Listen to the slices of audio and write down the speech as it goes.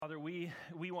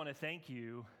we want to thank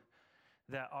you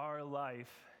that our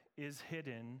life is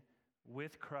hidden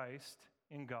with Christ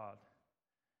in God.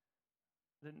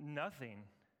 That nothing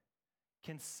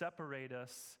can separate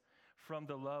us from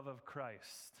the love of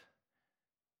Christ.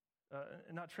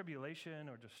 Not tribulation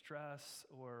or distress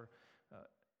or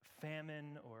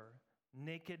famine or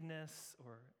nakedness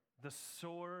or the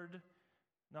sword,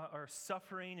 not our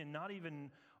suffering, and not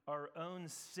even our own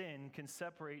sin can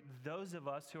separate those of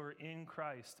us who are in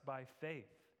Christ by faith.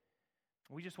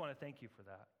 We just want to thank you for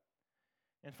that.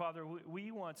 And Father,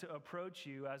 we want to approach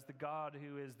you as the God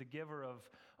who is the giver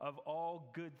of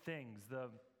all good things,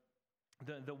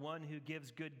 the one who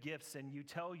gives good gifts, and you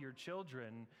tell your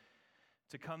children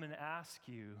to come and ask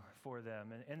you for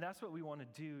them. And that's what we want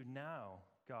to do now,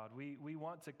 God. We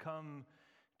want to come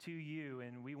to you,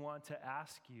 and we want to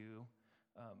ask you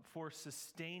for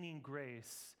sustaining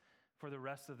grace for the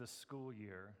rest of the school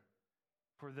year,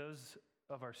 for those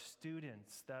of our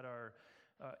students that are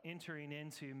entering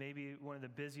into maybe one of the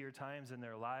busier times in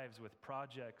their lives with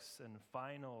projects and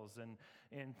finals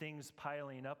and things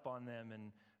piling up on them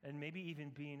and maybe even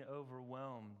being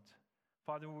overwhelmed.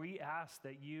 Father, we ask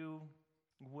that you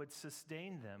would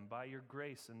sustain them by your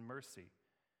grace and mercy.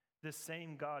 This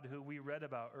same God who we read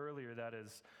about earlier that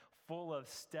is full of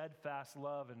steadfast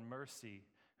love and mercy,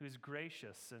 who's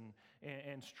gracious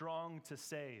and strong to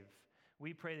save,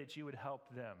 we pray that you would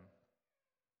help them.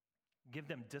 Give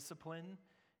them discipline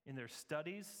in their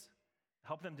studies.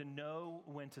 Help them to know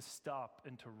when to stop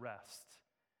and to rest.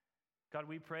 God,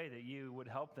 we pray that you would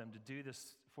help them to do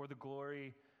this for the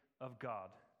glory of God.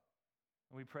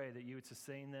 And we pray that you would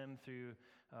sustain them through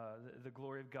the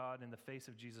glory of God in the face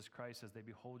of Jesus Christ as they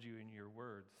behold you in your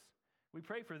words. We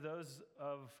pray for those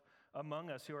among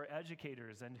us who are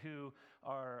educators and who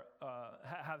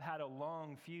have had a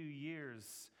long few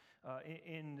years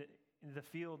in the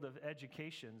field of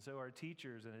education. So our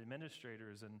teachers and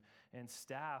administrators and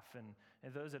staff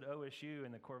and those at OSU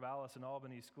and the Corvallis and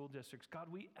Albany school districts. God,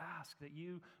 we ask that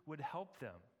you would help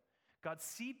them. God,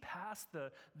 see past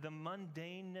the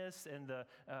mundaneness and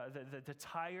the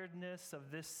tiredness of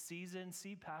this season.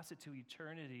 See past it to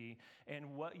eternity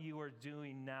and what you are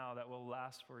doing now that will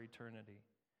last for eternity.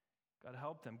 God,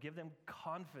 help them. Give them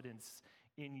confidence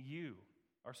in you.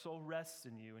 Our soul rests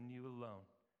in you and you alone.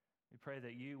 We pray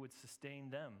that you would sustain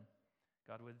them.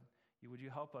 God, would you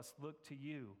help us look to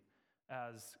you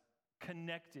as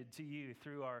connected to you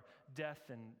through our death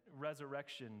and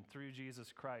resurrection through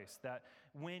Jesus Christ, that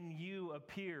when you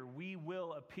appear, we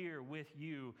will appear with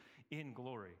you in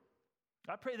glory.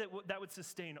 I pray that would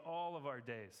sustain all of our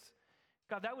days.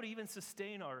 God, that would even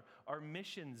sustain our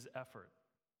missions effort.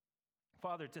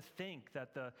 Father, to think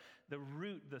that the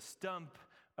root, the stump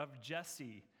of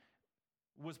Jesse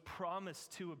was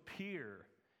promised to appear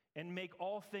and make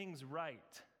all things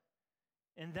right.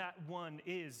 And that one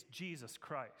is Jesus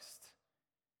Christ.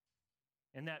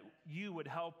 And that you would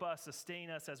help us, sustain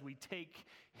us as we take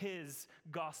his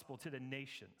gospel to the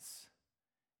nations.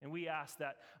 And we ask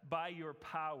that by your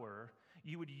power,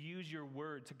 you would use your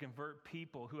word to convert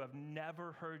people who have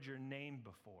never heard your name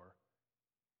before.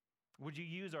 Would you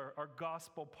use our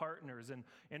gospel partners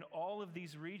in all of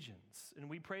these regions? And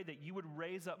we pray that you would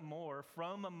raise up more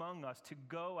from among us to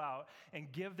go out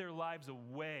and give their lives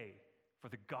away for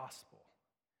the gospel.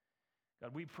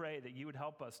 God, we pray that you would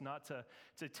help us not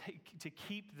to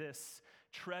keep this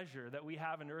treasure that we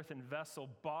have in earthen vessel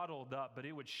bottled up, but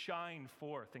it would shine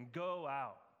forth and go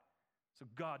out. So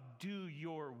God, do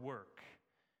your work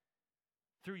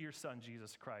through your Son,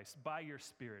 Jesus Christ, by your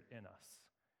Spirit in us.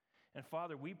 And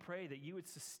Father, we pray that you would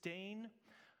sustain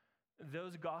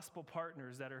those gospel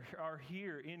partners that are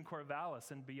here in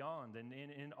Corvallis and beyond, and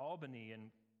in Albany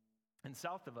and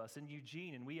south of us in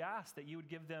Eugene. And we ask that you'd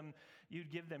give them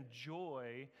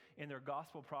joy in their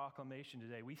gospel proclamation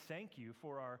today. We thank you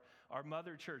for our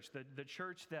mother church, the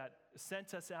church that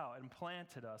sent us out and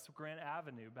planted us, Grant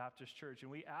Avenue Baptist Church.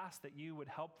 And we ask that you would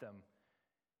help them.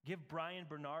 Give Brian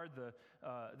Bernard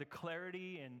the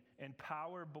clarity and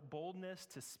power, boldness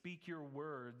to speak your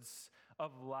words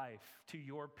of life to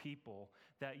your people,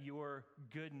 that your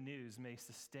good news may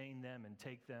sustain them and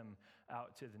take them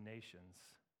out to the nations.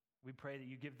 We pray that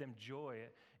you give them joy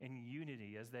and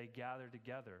unity as they gather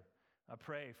together. I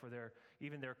pray for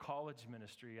even their college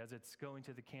ministry as it's going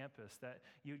to the campus, that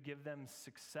you'd give them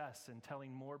success in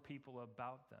telling more people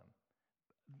about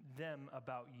them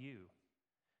about you.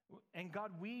 And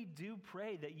God, we do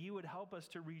pray that you would help us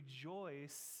to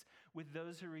rejoice with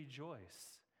those who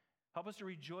rejoice. Help us to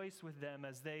rejoice with them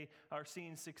as they are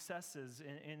seeing successes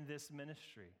in this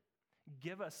ministry.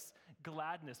 Give us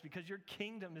gladness because your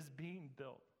kingdom is being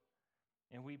built.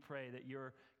 And we pray that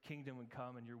your kingdom would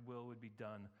come and your will would be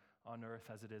done on earth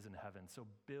as it is in heaven. So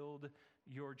build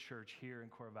your church here in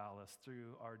Corvallis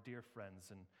through our dear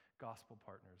friends and gospel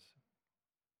partners.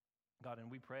 God, and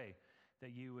we pray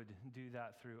that you would do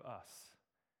that through us.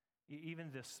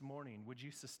 Even this morning, would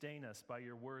you sustain us by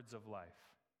your words of life?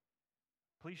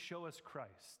 Please show us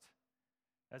Christ.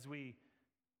 As we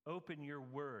open your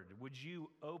word, would you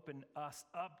open us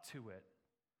up to it?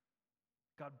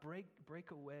 God,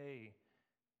 break away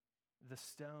the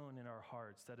stone in our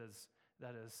hearts that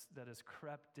has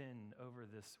crept in over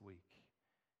this week.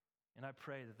 And I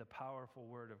pray that the powerful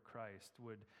word of Christ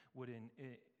would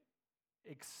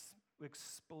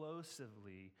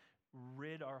explosively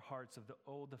rid our hearts of the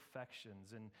old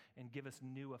affections and give us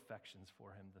new affections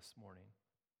for him this morning.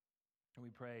 And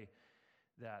we pray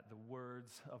that the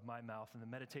words of my mouth and the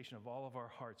meditation of all of our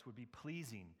hearts would be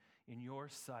pleasing in your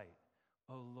sight,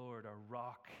 O Lord, our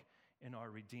rock and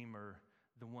our Redeemer,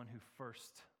 the one who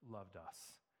first loved us.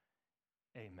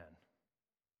 Amen.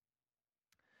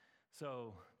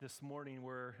 So this morning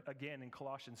we're again in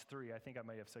Colossians 3. I think I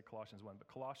may have said Colossians 1, but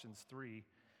Colossians 3,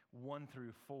 1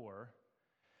 through 4.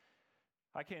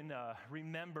 I can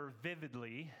remember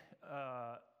vividly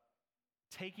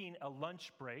taking a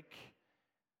lunch break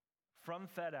from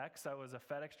FedEx. I was a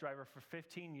FedEx driver for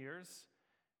 15 years,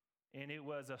 and it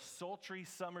was a sultry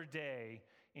summer day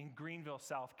in Greenville,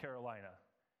 South Carolina.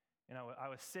 And I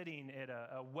was sitting at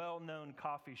a well-known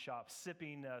coffee shop,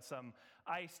 sipping some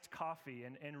iced coffee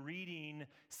and reading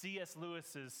C.S.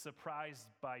 Lewis's Surprised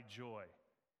by Joy.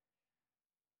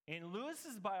 In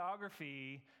Lewis's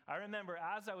biography, I remember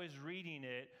as I was reading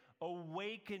it,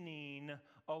 awakening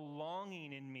a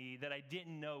longing in me that I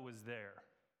didn't know was there.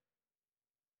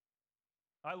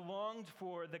 I longed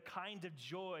for the kind of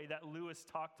joy that Lewis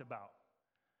talked about.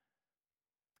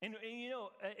 And you know,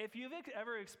 if you've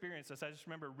ever experienced this, I just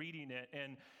remember reading it,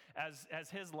 and as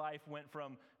his life went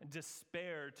from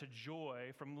despair to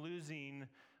joy, from losing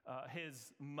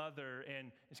his mother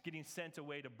and getting sent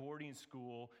away to boarding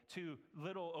school, to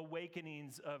little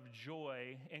awakenings of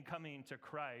joy and coming to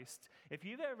Christ, if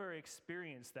you've ever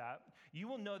experienced that, you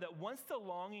will know that once the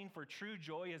longing for true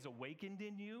joy is awakened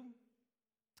in you,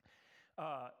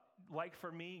 like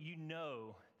for me, you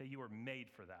know that you were made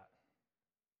for that.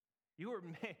 You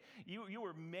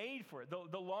were made for it.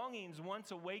 The longings once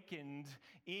awakened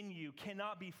in you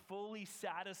cannot be fully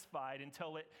satisfied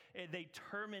until they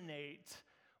terminate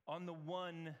on the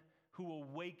one who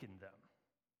awakened them.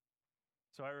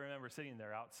 So I remember sitting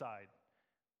there outside,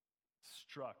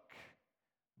 struck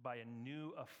by a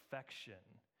new affection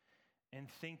and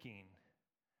thinking,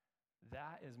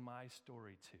 that is my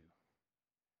story too.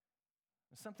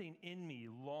 Something in me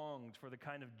longed for the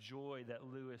kind of joy that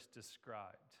Lewis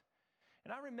described.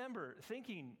 And I remember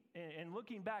thinking, and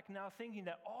looking back now, thinking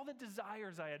that all the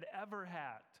desires I had ever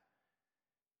had,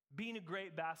 being a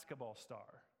great basketball star,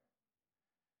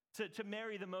 to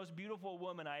marry the most beautiful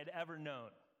woman I had ever known,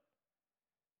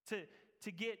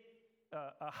 to get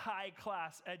a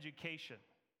high-class education,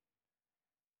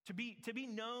 to be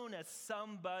known as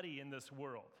somebody in this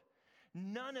world,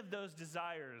 none of those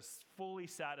desires fully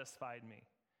satisfied me.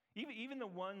 Even the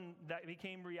one that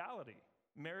became reality,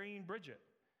 marrying Bridget.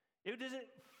 It doesn't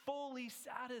fully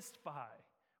satisfy.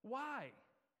 Why?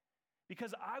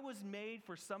 Because I was made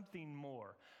for something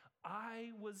more.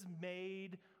 I was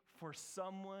made for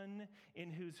someone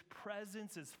in whose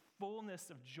presence is fullness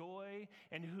of joy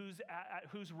and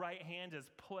whose right hand is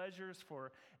pleasures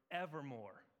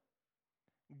forevermore.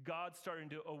 God starting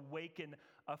to awaken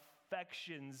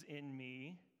affections in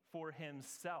me for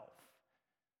himself.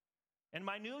 And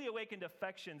my newly awakened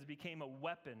affections became a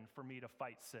weapon for me to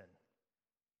fight sin.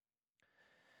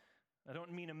 I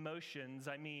don't mean emotions,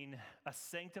 I mean a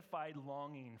sanctified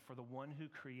longing for the one who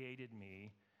created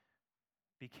me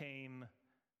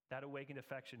that awakened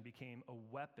affection became a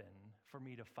weapon for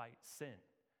me to fight sin.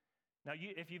 Now,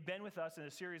 if you've been with us in our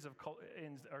series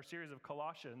of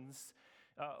Colossians,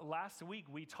 last week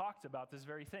we talked about this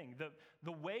very thing.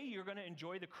 The way you're going to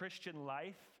enjoy the Christian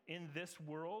life in this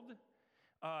world,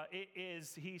 it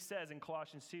is, he says in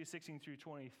Colossians 2, 16 through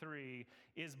 23,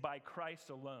 is by Christ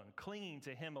alone, clinging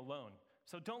to him alone.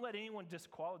 So don't let anyone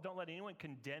don't let anyone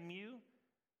condemn you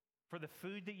for the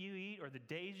food that you eat or the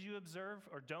days you observe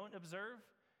or don't observe.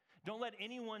 Don't let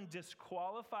anyone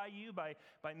disqualify you by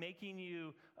making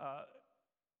you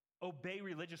obey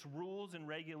religious rules and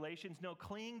regulations. No,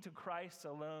 cling to Christ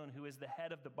alone, who is the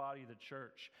head of the body of the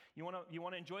church. You want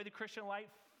to enjoy the Christian life?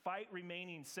 Fight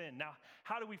remaining sin. Now,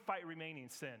 how do we fight remaining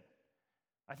sin?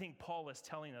 I think Paul is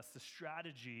telling us the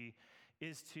strategy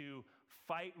is to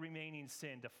fight remaining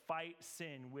sin, to fight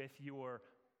sin with your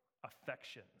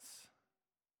affections.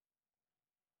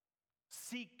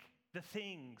 seek the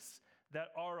things that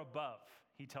are above,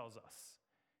 he tells us.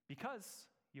 Because,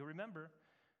 you'll remember,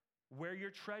 where your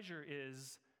treasure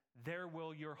is, there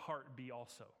will your heart be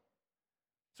also.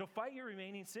 So fight your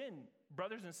remaining sin.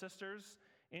 Brothers and sisters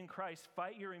in Christ,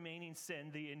 fight your remaining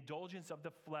sin, the indulgence of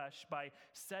the flesh, by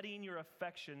setting your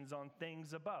affections on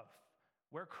things above,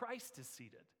 where Christ is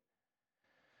seated.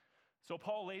 So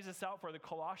Paul lays this out for the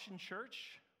Colossian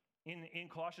church in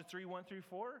Colossians 3, 1 through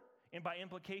 4. And by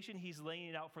implication, he's laying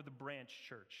it out for the branch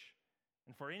church.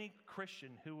 And for any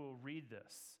Christian who will read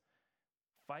this,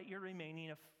 fight your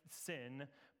remaining sin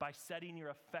by setting your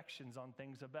affections on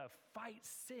things above. Fight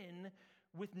sin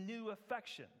with new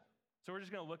affection. So we're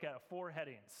just going to look at 4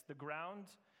 headings: the ground,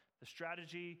 the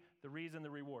strategy, the reason,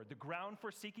 the reward. The ground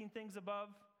for seeking things above,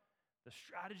 the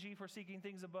strategy for seeking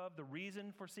things above, the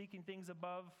reason for seeking things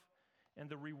above, and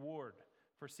the reward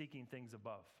for seeking things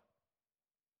above.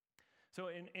 So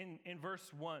in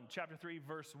verse 1, chapter 3,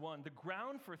 verse 1, the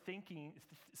ground for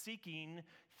seeking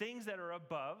things that are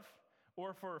above,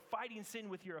 or for fighting sin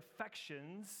with your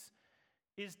affections,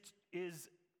 is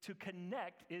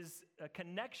a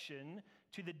connection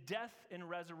to the death and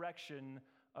resurrection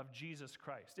of Jesus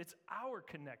Christ. It's our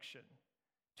connection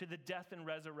to the death and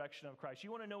resurrection of Christ.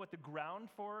 You want to know what the ground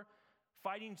for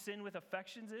fighting sin with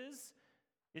affections is?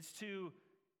 It's to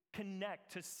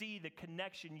connect, to see the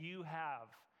connection you have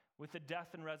with the death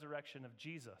and resurrection of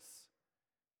Jesus.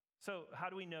 So how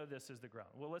do we know this is the ground?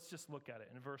 Well, let's just look at it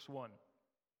in verse 1.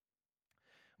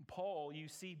 Paul, you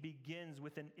see, begins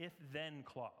with an if-then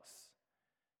clause.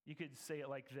 You could say it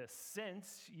like this: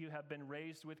 since you have been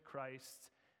raised with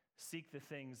Christ, seek the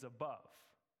things above.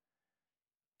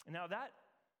 Now that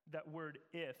word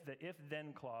if, the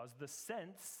if-then clause, the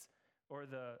sense or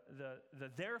the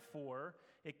therefore,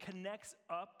 it connects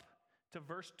up to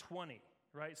verse 20,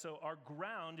 right? So our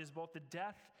ground is both the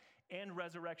death and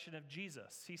resurrection of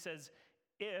Jesus. He says,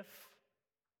 if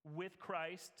with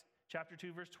Christ, chapter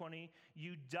 2, verse 20,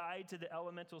 you died to the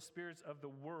elemental spirits of the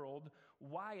world,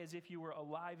 why, as if you were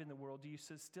alive in the world, do you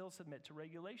still submit to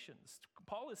regulations?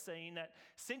 Paul is saying that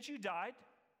since you died,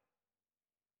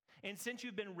 and since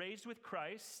you've been raised with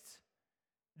Christ,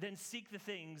 then seek the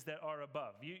things that are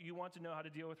above. You want to know how to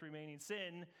deal with remaining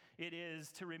sin, it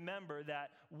is to remember that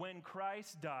when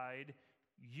Christ died,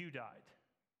 you died.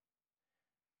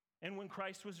 And when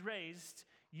Christ was raised,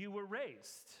 you were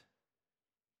raised.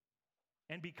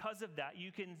 And because of that,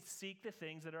 you can seek the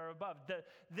things that are above.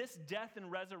 This death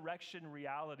and resurrection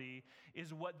reality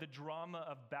is what the drama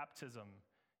of baptism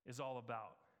is all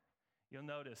about. You'll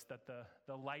notice that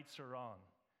the lights are on.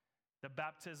 The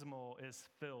baptismal is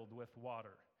filled with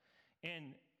water.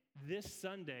 And this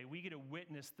Sunday, we get to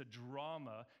witness the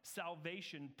drama,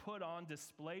 salvation put on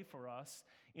display for us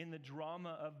in the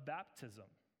drama of baptism.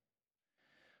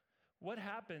 What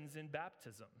happens in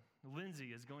baptism? Lindsay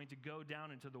is going to go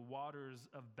down into the waters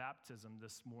of baptism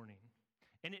this morning.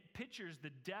 And it pictures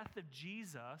the death of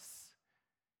Jesus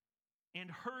and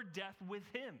her death with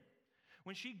him.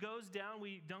 When she goes down,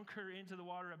 we dunk her into the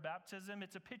water of baptism.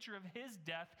 It's a picture of his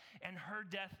death and her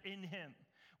death in him.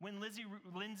 When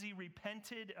Lindsay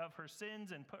repented of her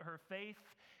sins and put her faith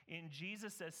in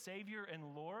Jesus as Savior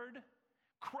and Lord,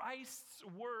 Christ's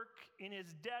work in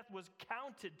his death was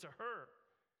counted to her.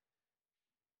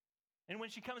 And when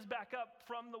she comes back up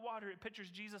from the water, it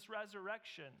pictures Jesus'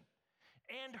 resurrection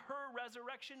and her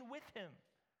resurrection with him.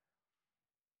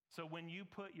 So when you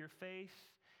put your faith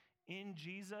in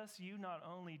Jesus, you not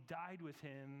only died with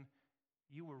him,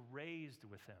 you were raised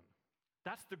with him.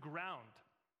 That's the ground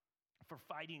for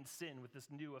fighting sin with this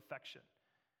new affection.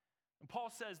 And Paul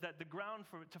says that the ground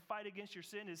to fight against your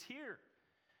sin is here.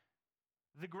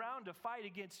 The ground to fight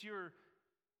against your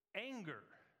anger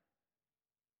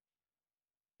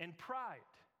and pride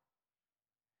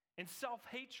and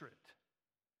self-hatred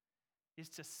is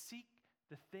to seek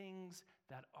the things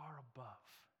that are above,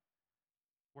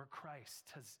 where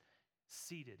Christ has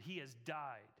seated. He has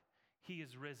died, he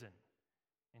is risen,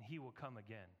 and he will come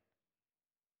again.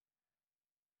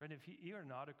 Friend, if you are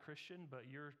not a Christian, but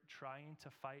you're trying to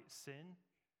fight sin,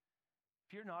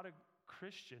 if you're not a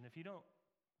Christian, if you don't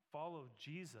follow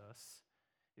Jesus,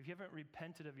 if you haven't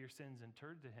repented of your sins and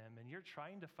turned to him, and you're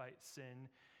trying to fight sin,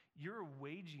 you're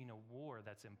waging a war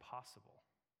that's impossible.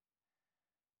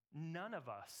 None of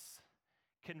us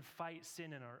can fight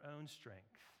sin in our own strength.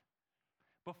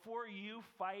 Before you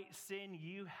fight sin,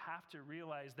 you have to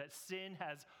realize that sin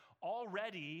has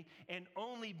already and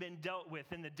only been dealt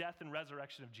with in the death and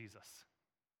resurrection of Jesus.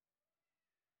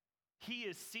 He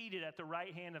is seated at the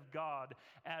right hand of God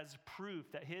as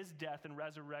proof that his death and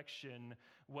resurrection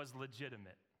was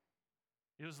legitimate.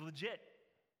 It was legit.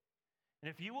 And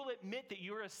if you will admit that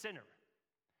you're a sinner,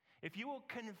 if you will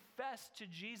confess to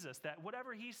Jesus that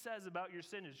whatever he says about your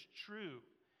sin is true,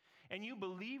 and you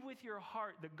believe with your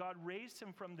heart that God raised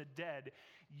him from the dead,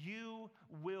 you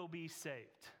will be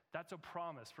saved. That's a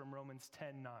promise from Romans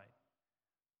 10:9.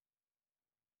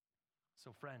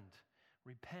 So friend,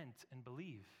 repent and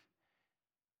believe.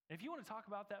 If you want to talk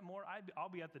about that more, I'll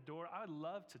be at the door. I would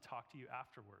love to talk to you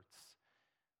afterwards.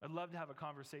 I'd love to have a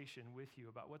conversation with you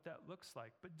about what that looks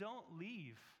like. But don't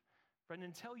leave, friend,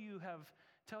 until you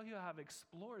have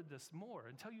explored this more,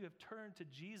 until you have turned to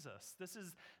Jesus. This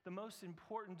is the most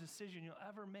important decision you'll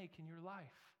ever make in your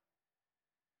life.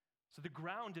 So the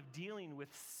ground of dealing with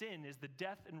sin is the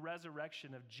death and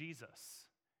resurrection of Jesus.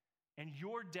 And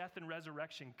your death and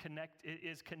resurrection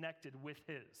is connected with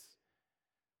his.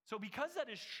 So because that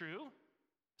is true,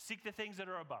 seek the things that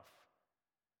are above,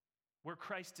 where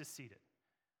Christ is seated.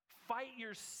 Fight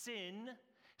your sin,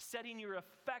 setting your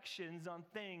affections on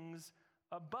things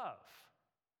above.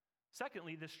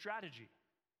 Secondly, the strategy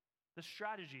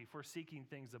for seeking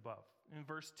things above. In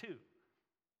verse 2,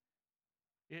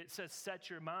 it says, set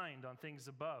your mind on things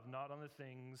above, not on the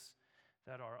things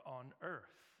that are on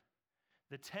earth.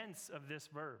 The tense of this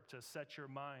verb, to set your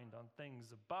mind on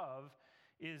things above,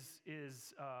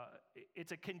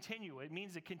 it's a continual. It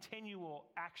means a continual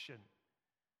action.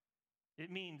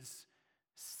 It means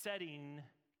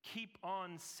keep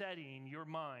on setting your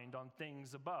mind on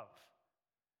things above.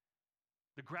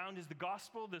 The ground is the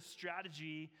gospel. The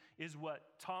strategy is what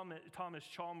Thomas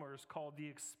Chalmers called the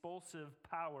expulsive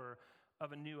power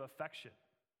of a new affection.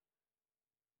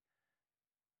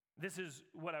 This is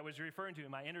what I was referring to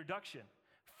in my introduction.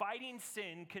 Fighting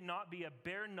sin cannot be a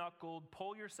bare-knuckled,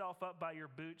 pull yourself up by your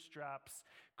bootstraps,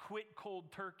 quit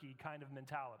cold turkey kind of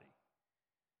mentality.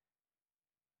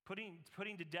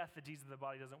 Putting to death the deeds of the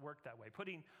body doesn't work that way.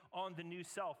 Putting on the new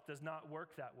self does not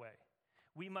work that way.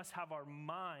 We must have our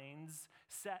minds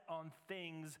set on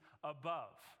things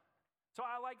above. So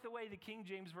I like the way the King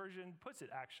James Version puts it,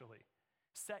 actually.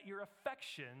 Set your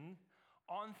affection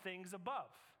on things above.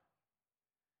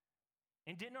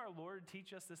 And didn't our Lord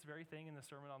teach us this very thing in the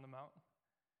Sermon on the Mount?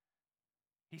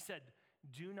 He said,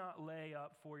 do not lay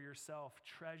up for yourself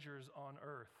treasures on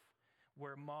earth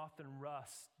where moth and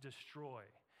rust destroy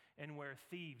and where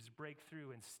thieves break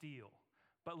through and steal.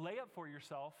 But lay up for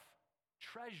yourself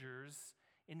treasures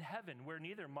in heaven where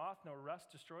neither moth nor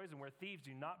rust destroys and where thieves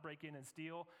do not break in and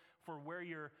steal. For where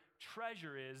your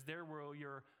treasure is, there will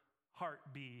your heart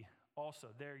be also.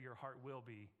 There your heart will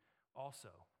be also.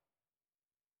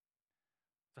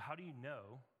 So how do you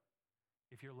know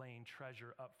if you're laying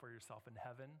treasure up for yourself in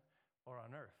heaven or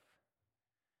on earth?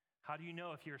 How do you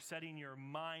know if you're setting your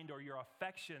mind or your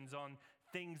affections on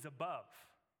things above?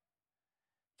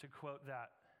 To quote that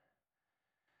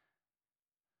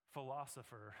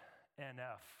philosopher,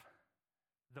 N.F.,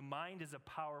 the mind is a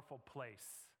powerful place,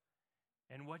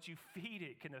 and what you feed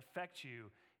it can affect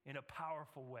you in a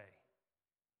powerful way.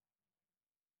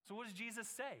 So what does Jesus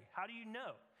say? How do you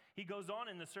know? He goes on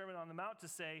in the Sermon on the Mount to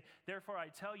say, therefore I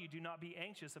tell you, do not be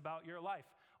anxious about your life.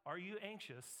 Are you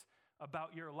anxious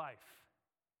about your life?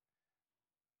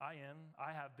 I am.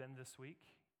 I have been this week.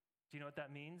 Do you know what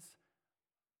that means?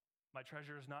 My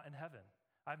treasure is not in heaven.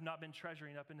 I've not been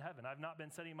treasuring up in heaven. I've not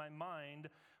been setting my mind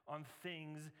on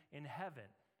things in heaven.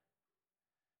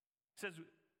 He says,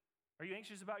 are you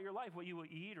anxious about your life, what you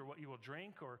will eat or what you will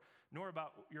drink, or nor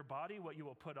about your body, what you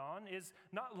will put on? Is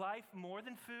not life more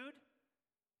than food,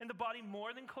 and the body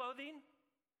more than clothing?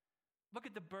 Look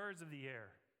at the birds of the air.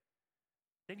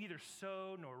 They neither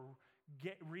sow nor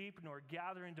reap nor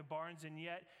gather into barns, and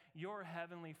yet your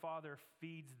heavenly Father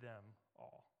feeds them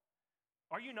all.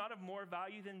 Are you not of more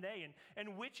value than they?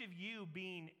 And which of you,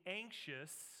 being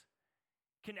anxious,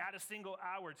 can add a single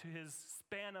hour to his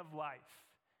span of life?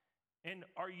 And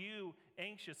are you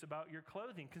anxious about your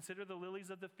clothing? Consider the lilies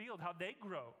of the field, how they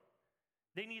grow.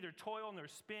 They neither toil nor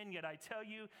spin, yet I tell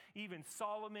you, even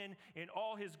Solomon in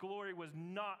all his glory was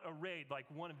not arrayed like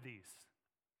one of these.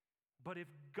 But if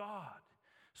God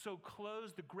so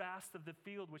clothes the grass of the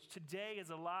field, which today is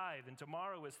alive and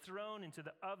tomorrow is thrown into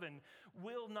the oven,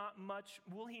 will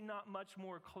he not much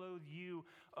more clothe you,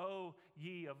 O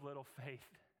ye of little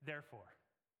faith? Therefore,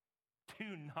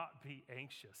 do not be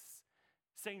anxious,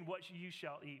 saying, what you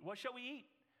shall eat? What shall we eat?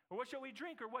 Or what shall we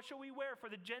drink? Or what shall we wear? For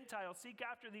the Gentiles seek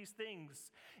after these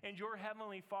things, and your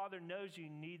heavenly Father knows you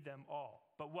need them all.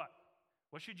 But what?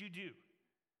 What should you do?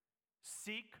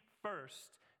 Seek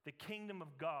first the kingdom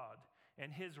of God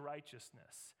and his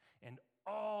righteousness, and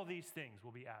all these things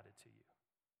will be added to you.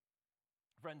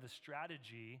 Friend, the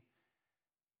strategy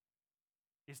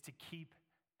is to keep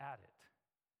at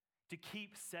it, to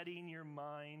keep setting your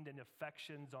mind and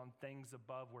affections on things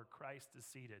above where Christ is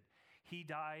seated. He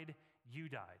died, you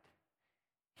died.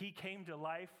 He came to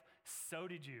life, so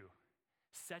did you.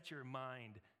 Set your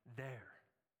mind there.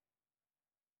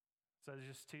 So there's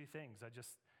just two things.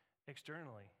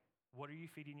 Externally, what are you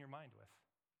feeding your mind with?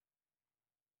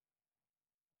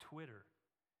 Twitter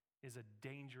is a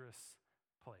dangerous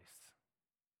place.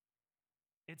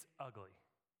 It's ugly.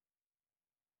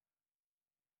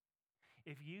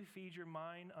 If you feed your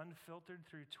mind unfiltered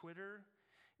through Twitter,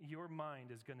 your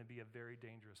mind is going to be a very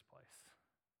dangerous place.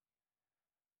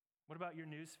 What about your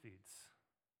news feeds?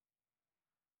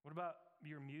 What about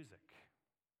your music?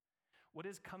 What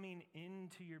is coming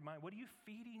into your mind? What are you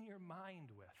feeding your mind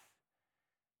with?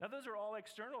 Now, those are all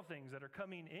external things that are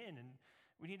coming in, and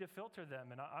we need to filter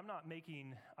them. And I'm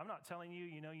not telling you,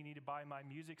 you need to buy my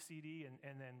music CD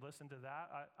and then listen to that.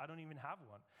 I don't even have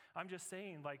one. I'm just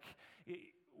saying,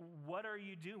 what are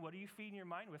you doing? What are you feeding your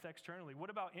mind with externally? What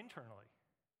about internally?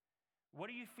 What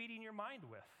are you feeding your mind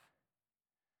with?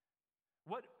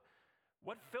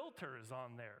 What filter is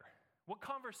on there? What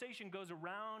conversation goes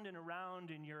around and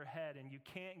around in your head and you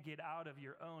can't get out of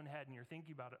your own head and you're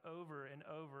thinking about it over and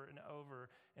over and over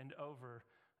and over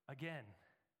again?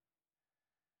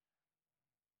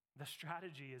 The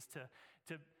strategy is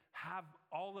to have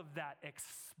all of that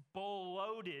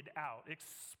exploded out,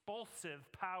 expulsive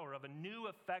power of a new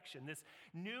affection, this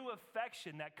new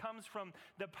affection that comes from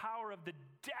the power of the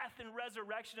death and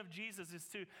resurrection of Jesus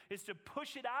is to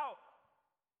push it out.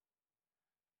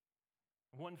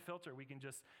 One filter we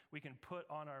can put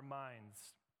on our minds.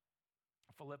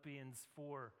 Philippians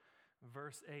 4,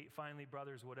 verse 8, finally,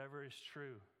 brothers, whatever is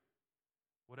true,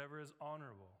 whatever is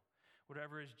honorable,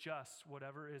 whatever is just,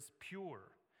 whatever is pure,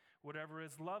 whatever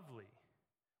is lovely,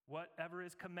 whatever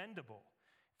is commendable,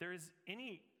 if there is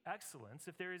any excellence,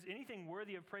 if there is anything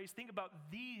worthy of praise, think about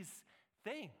these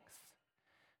things.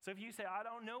 So if you say, I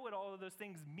don't know what all of those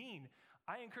things mean,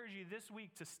 I encourage you this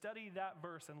week to study that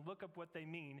verse and look up what they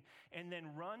mean, and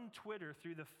then run Twitter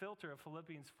through the filter of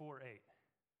Philippians 4:8.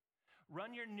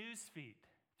 Run your news feed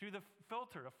through the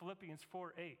filter of Philippians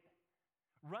 4:8.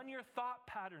 Run your thought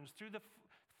patterns through the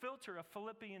filter of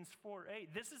Philippians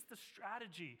 4:8. This is the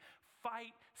strategy.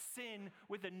 Fight sin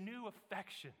with a new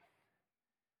affection.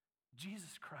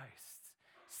 Jesus Christ,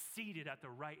 seated at the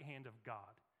right hand of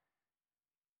God.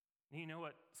 And you know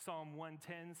what Psalm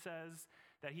 110 says?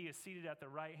 That he is seated at the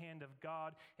right hand of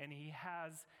God,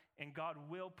 and God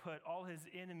will put all his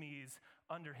enemies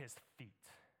under his feet.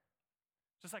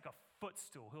 Just like a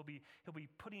footstool. He'll be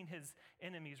putting his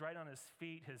enemies right on his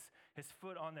feet, his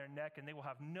foot on their neck, and they will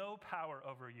have no power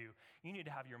over you. You need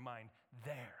to have your mind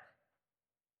there.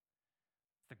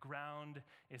 The ground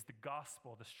is the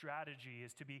gospel. The strategy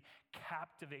is to be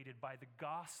captivated by the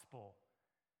gospel.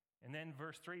 And then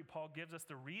verse 3, Paul gives us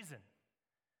the reason.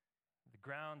 The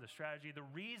ground, the strategy, the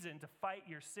reason to fight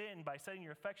your sin by setting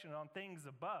your affection on things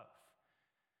above.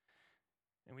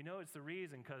 And we know it's the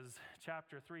reason because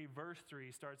chapter 3, verse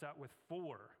 3 starts out with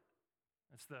for.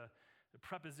 It's the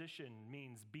preposition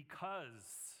means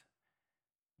because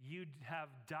you have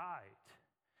died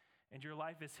and your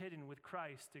life is hidden with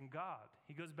Christ in God.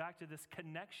 He goes back to this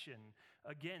connection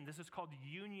again. This is called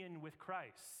union with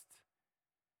Christ.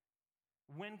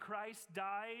 When Christ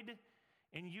died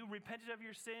and you repented of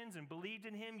your sins and believed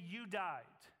in him, you died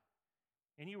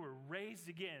and you were raised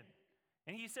again.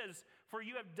 And he says, for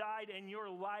you have died and your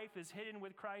life is hidden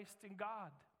with Christ in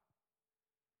God.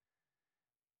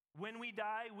 When we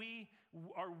die, we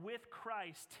are with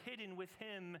Christ, hidden with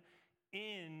him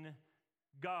in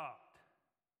God.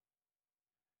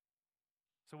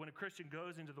 So when a Christian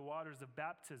goes into the waters of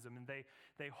baptism and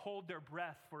they hold their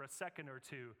breath for a second or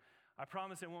two, I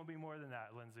promise it won't be more than that,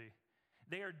 Lindsay.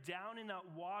 They are down in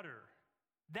that water.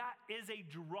 That is a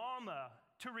drama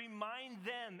to remind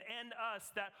them and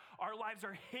us that our lives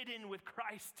are hidden with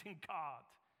Christ in God.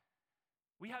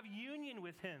 We have union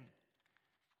with him.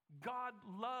 God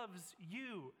loves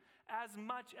you as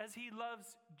much as he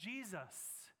loves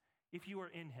Jesus if you are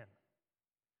in him.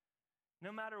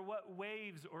 No matter what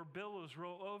waves or billows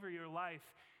roll over your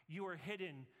life, you are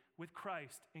hidden with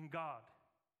Christ in God.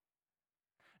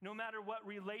 No matter what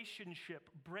relationship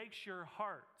breaks your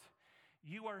heart,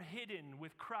 you are hidden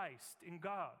with Christ in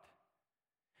God.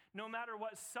 No matter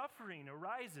what suffering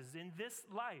arises in this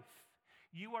life,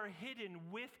 you are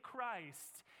hidden with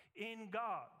Christ in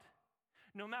God.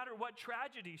 No matter what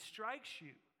tragedy strikes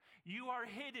you, you are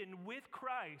hidden with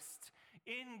Christ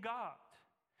in God.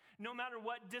 No matter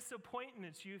what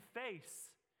disappointments you face,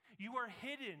 you are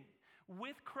hidden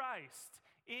with Christ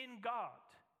in God.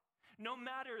 No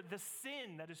matter the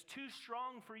sin that is too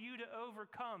strong for you to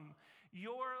overcome,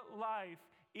 Your life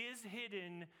is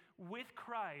hidden with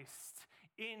Christ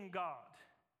in God.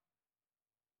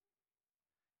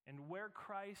 And where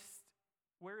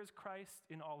is Christ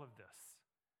in all of this?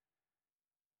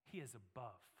 He is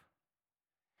above.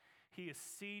 He is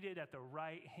seated at the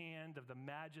right hand of the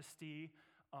majesty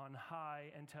on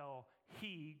high until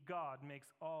he, God, makes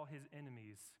all his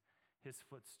enemies his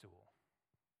footstool.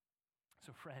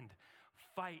 So, friend,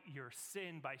 fight your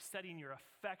sin by setting your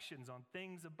affections on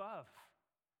things above.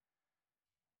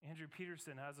 Andrew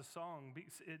Peterson has a song.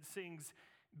 It sings,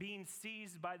 "Being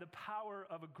seized by the power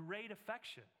of a great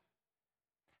affection."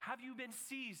 Have you been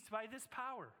seized by this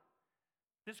power?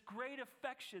 This great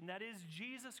affection that is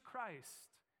Jesus Christ.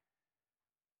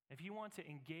 If you want to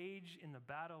engage in the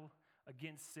battle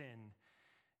against sin,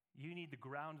 you need the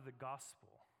ground of the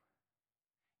gospel.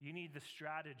 You need the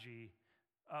strategy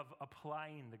of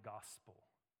applying the gospel.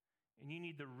 And you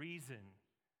need the reason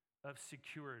of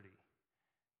security.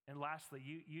 And lastly,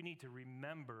 you need to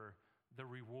remember the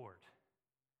reward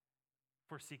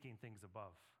for seeking things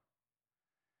above.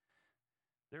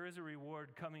 There is a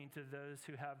reward coming to those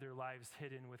who have their lives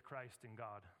hidden with Christ in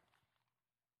God.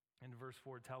 And verse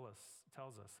 4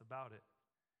 tells us about it.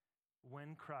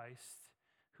 When Christ,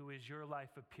 who is your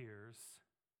life, appears,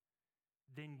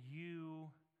 then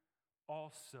you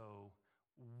also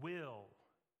will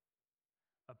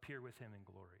appear with him in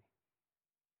glory.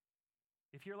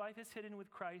 If your life is hidden with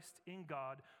Christ in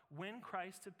God, when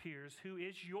Christ appears, who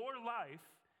is your life,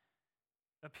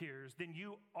 appears, then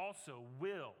you also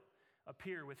will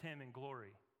appear with him in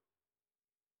glory.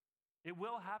 It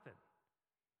will happen.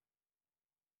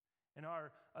 And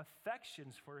our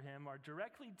affections for him are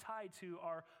directly tied to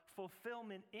our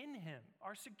fulfillment in him,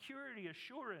 our security,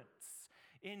 assurance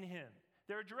in him.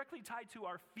 They're directly tied to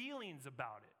our feelings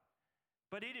about it.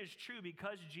 But it is true,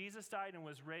 because Jesus died and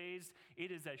was raised,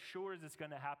 it is as sure as it's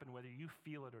going to happen whether you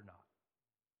feel it or not.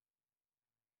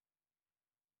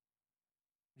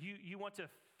 You want to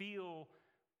feel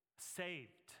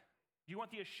saved. You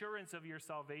want the assurance of your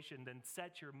salvation, then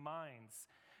set your minds,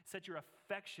 set your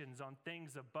affections on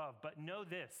things above. But know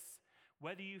this,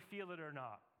 whether you feel it or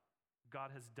not,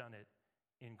 God has done it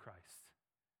in Christ.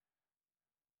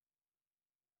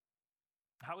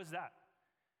 How is that?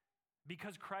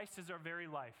 Because Christ is our very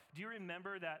life. Do you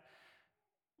remember that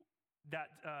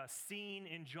scene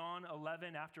in John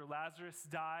 11 after Lazarus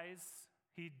dies?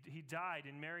 He died,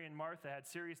 and Mary and Martha had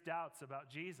serious doubts about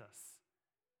Jesus.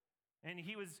 And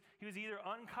he was either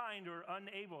unkind or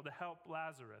unable to help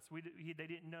Lazarus. They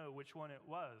didn't know which one it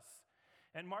was.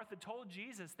 And Martha told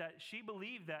Jesus that she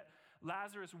believed that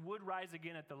Lazarus would rise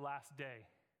again at the last day.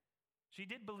 She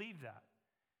did believe that.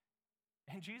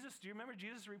 And Jesus, do you remember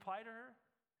Jesus' reply to her?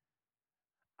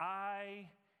 I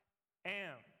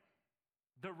am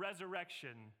the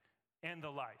resurrection and the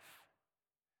life.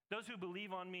 Those who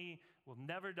believe on me will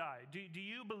never die. Do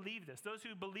you believe this? Those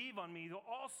who believe on me,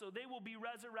 they will be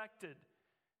resurrected.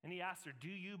 And he asked her, do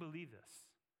you believe this?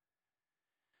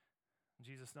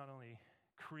 Jesus not only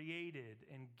created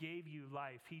and gave you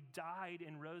life, he died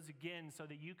and rose again so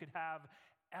that you could have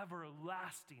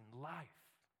everlasting life.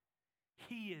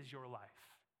 He is your life.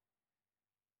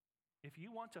 If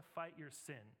you want to fight your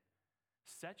sin,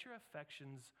 set your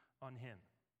affections on him.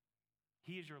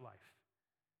 He is your life.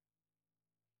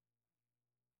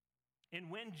 And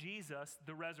when Jesus,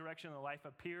 the resurrection and the life,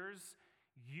 appears,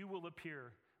 you will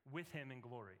appear with him in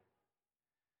glory.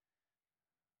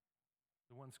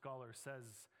 The one scholar says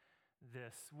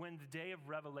this: when the day of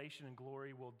revelation and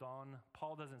glory will dawn,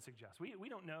 Paul doesn't suggest. We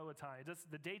don't know a time.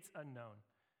 The date's unknown.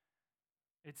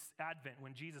 It's Advent,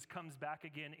 when Jesus comes back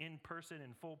again in person,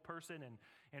 in full person,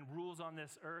 and rules on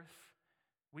this earth.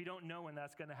 We don't know when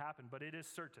that's going to happen, but it is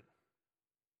certain.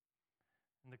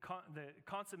 And the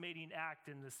consummating act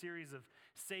in the series of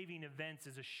saving events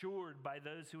is assured by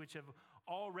those which have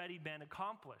already been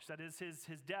accomplished. That is his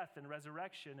death and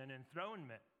resurrection and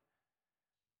enthronement.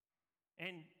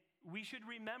 And we should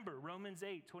remember Romans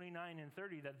 8, 29 and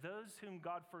 30, that those whom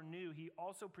God foreknew, he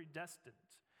also predestined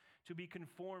to be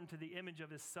conformed to the image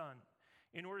of his Son,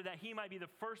 in order that he might be the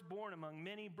firstborn among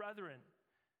many brethren.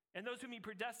 And those whom he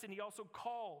predestined, he also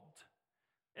called.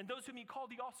 And those whom he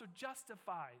called, he also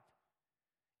justified.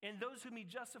 And those whom he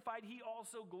justified, he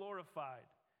also glorified.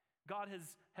 God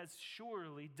has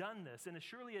surely done this. And as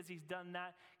surely as he's done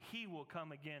that, he will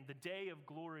come again. The day of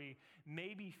glory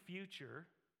may be future,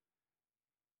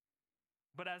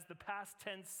 but as the past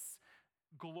tense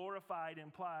glorified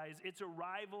implies, its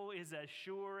arrival is as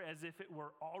sure as if it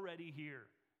were already here.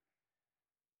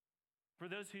 For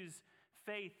those whose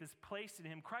faith is placed in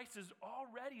him, Christ is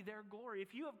already their glory.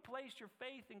 If you have placed your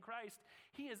faith in Christ,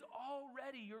 he is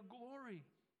already your glory.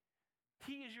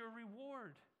 He is your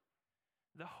reward.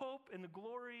 The hope and the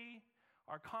glory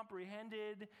are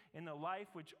comprehended in the life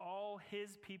which all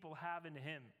his people have in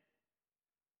him.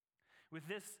 With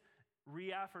this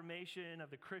reaffirmation of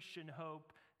the Christian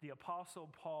hope, the Apostle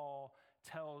Paul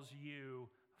tells you,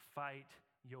 fight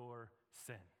your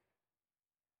sin.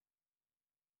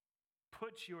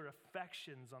 Put your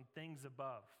affections on things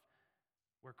above,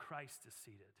 where Christ is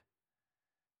seated.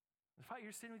 Fight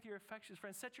your sin with your affections,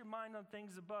 friends. Set your mind on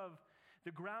things above.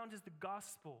 The ground is the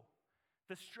gospel.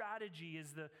 The strategy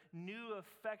is the new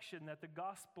affection that the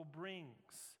gospel brings.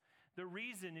 The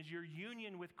reason is your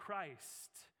union with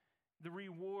Christ. The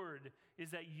reward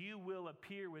is that you will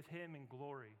appear with him in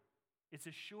glory. It's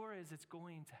as sure as it's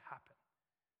going to happen.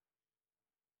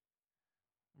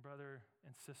 Brother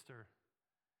and sister,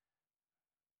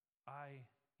 I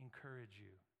encourage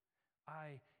you.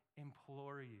 I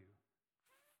implore you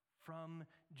from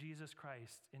Jesus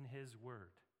Christ in his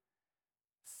word.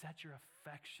 Set your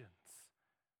affections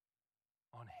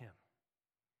on him.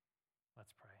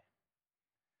 Let's pray.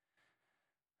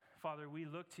 Father, we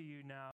look to you now.